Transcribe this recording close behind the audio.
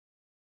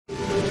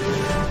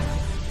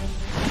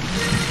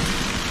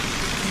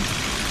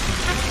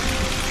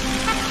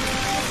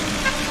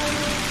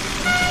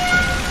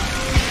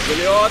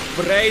Полет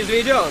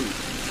произведен.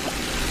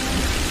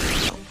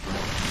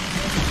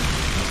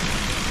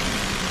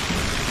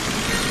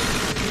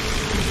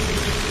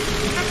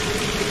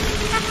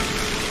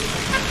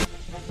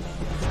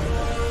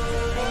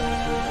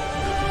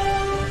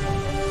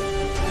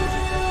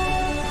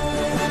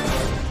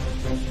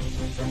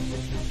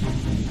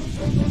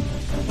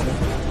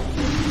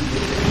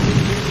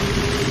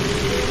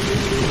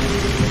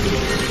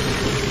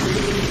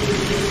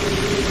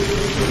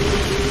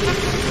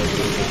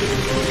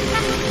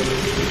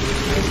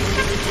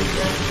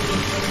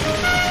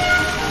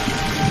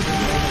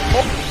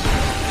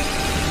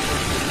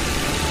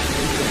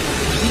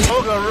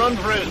 Run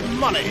for his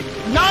money.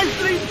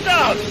 Nicely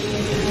done!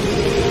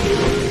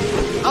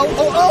 Oh,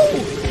 oh, oh!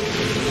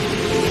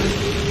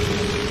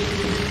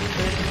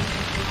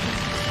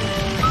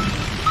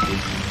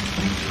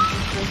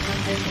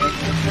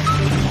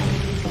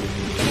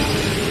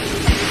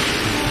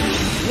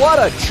 What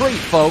a treat,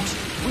 folks.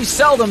 We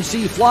seldom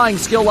see flying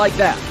skill like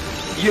that.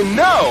 You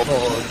know!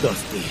 Oh,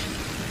 Dusty.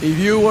 If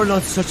you were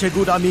not such a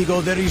good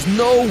amigo, there is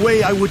no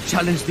way I would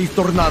challenge these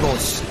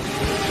tornadoes.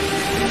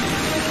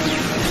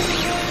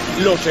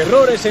 Los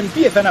errores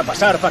empiezan a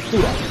pasar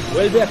factura.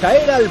 Vuelve a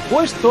caer al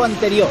puesto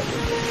anterior.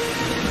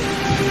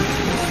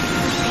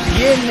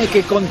 Tiene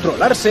que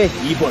controlarse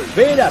y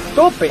volver a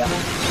tope.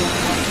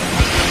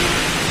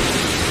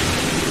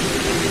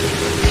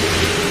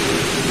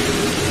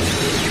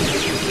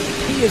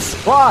 He is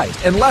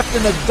surprised and left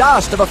in the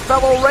dust of a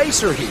fellow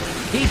racer here.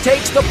 He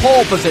takes the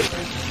pole position.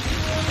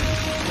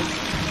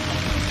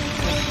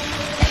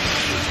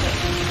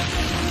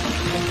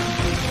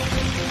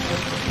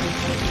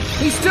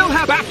 He's still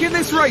back in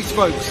this race,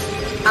 folks.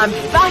 I'm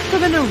faster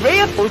than a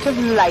ray of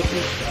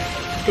lightning.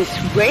 This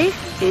race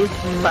is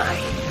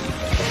mine.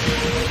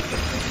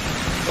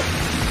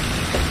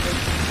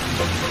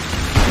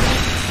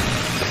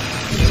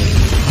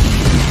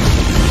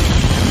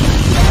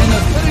 And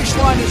the finish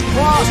line is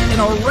crossed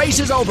and our race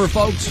is over,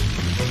 folks.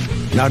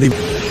 Not even...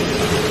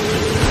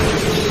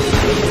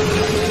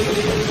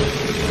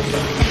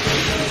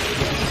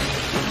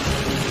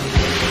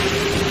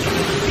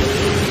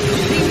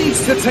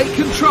 To take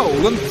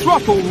control and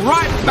throttle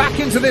right back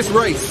into this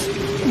race.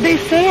 They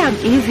say I'm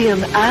easy on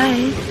the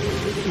eyes,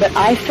 but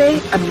I say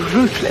I'm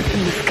ruthless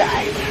in the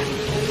skies.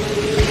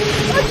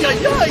 Ay, ay,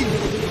 ay!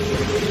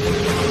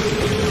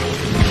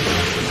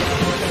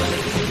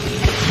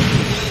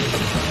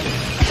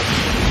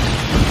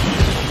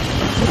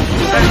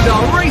 And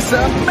our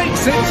racer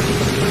makes it.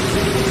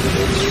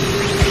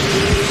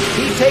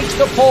 He takes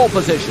the pole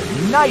position.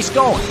 Nice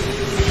going.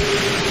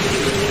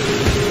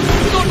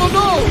 No, no,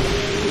 no!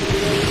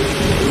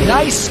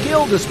 Nice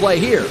skill display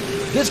here.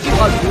 This gives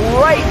a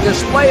great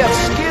display of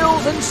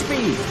skills and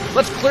speed.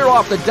 Let's clear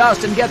off the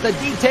dust and get the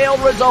detailed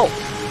result.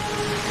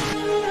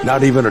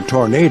 Not even a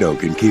tornado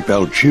can keep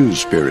El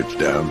Chu's spirits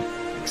down.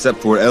 Except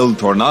for El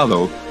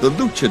Tornado, the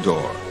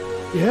luchador.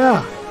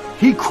 Yeah,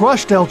 he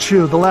crushed El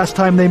Chu the last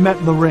time they met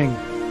in the ring.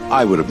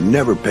 I would have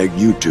never pegged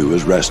you two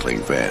as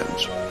wrestling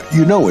fans.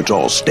 You know it's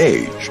all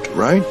staged,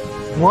 right?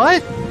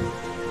 What?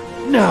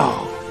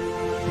 No.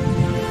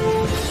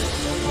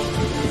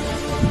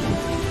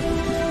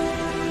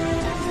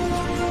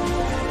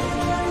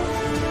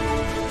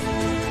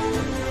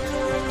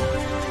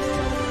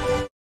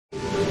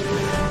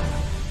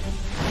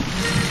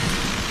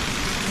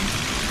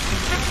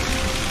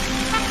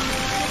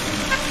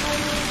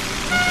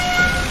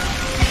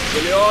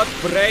 Полет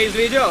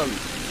произведен.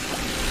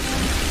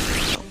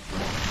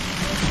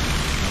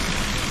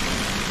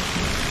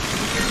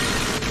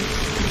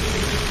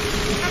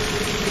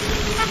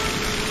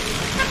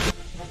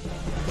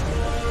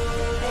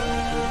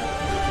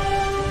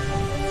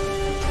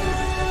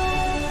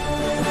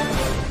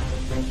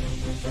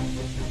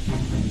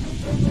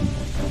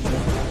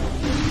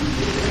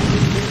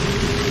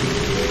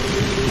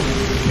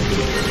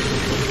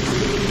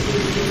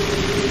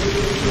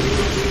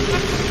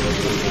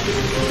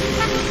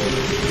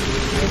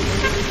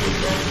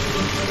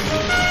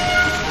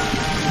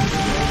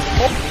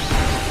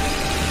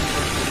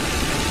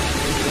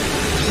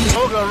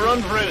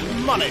 Run for his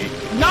money.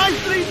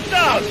 Nicely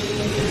done!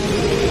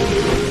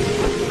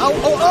 Oh,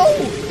 oh, oh!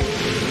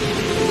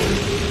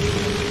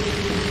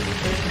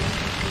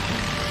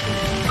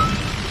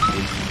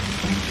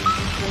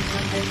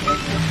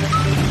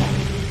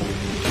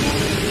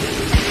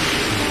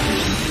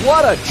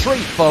 What a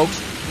treat, folks.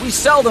 We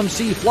seldom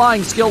see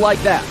flying skill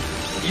like that.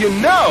 You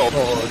know!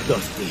 Oh,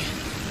 Dusty.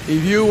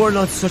 If you were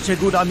not such a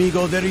good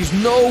amigo, there is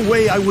no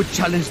way I would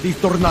challenge these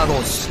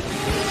tornadoes.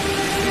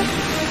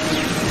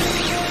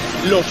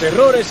 Los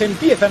errores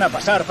empiezan a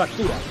pasar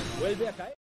factura. Vuelve a caer.